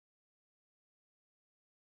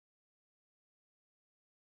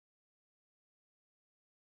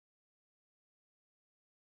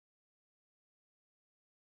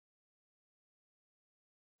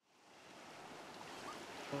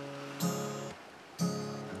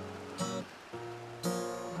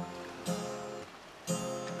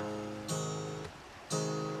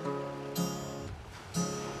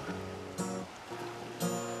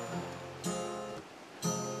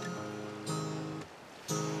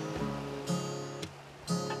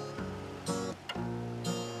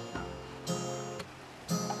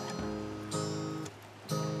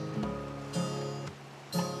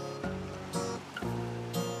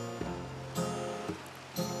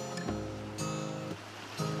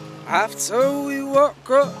After we walk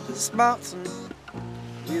up this mountain,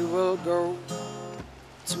 we will go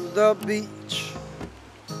to the beach.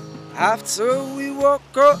 After we walk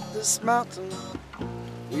up this mountain,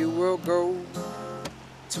 we will go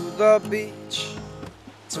to the beach,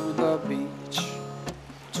 to the beach,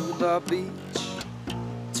 to the beach,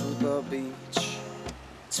 to the beach,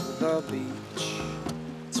 to the beach,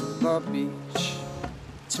 to the beach,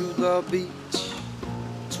 to the beach,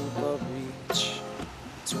 to the beach,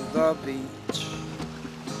 to the beach.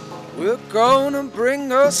 We're gonna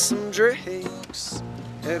bring us some drinks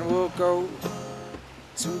and we'll go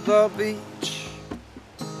to the beach.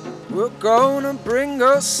 We're gonna bring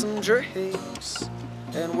us some drinks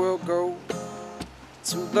and we'll go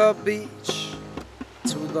to the beach,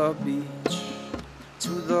 to the beach, to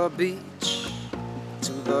the beach,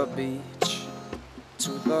 to the beach,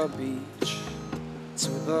 to the beach, to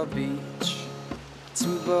the beach, to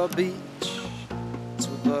the beach, to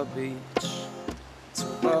the beach, to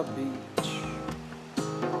the beach.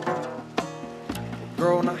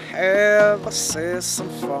 We're gonna have ourselves some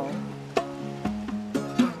fun.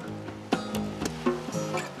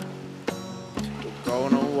 We're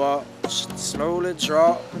gonna watch the slowly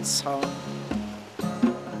dropping sun.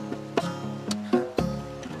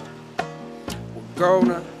 We're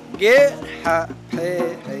gonna get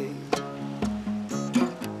happy.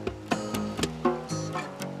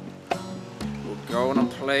 We're gonna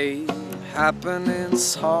play happening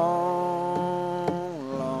song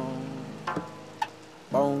long.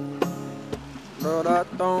 Boom, da da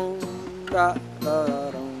dum, da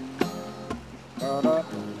da dum, da da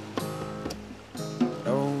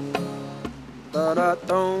dum, da da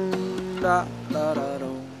dum, da da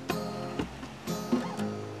dum.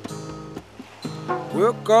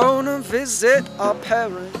 We're gonna visit our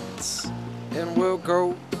parents and we'll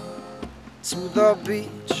go to the beach.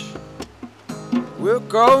 We're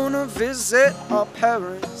gonna visit our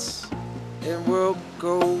parents and we'll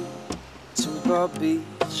go to the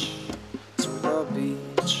beach, to the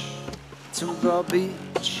beach, to the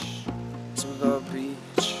beach, to the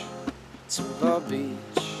beach, to the beach,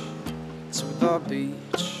 to the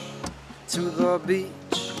beach, to the beach,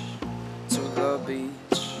 to the beach,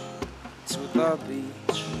 to the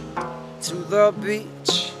beach, to the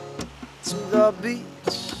beach, to the beach,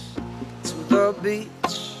 to the beach,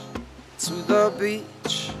 to the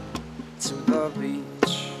beach, to the beach,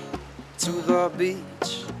 to the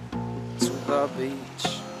beach, to the beach,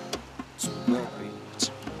 to the beach.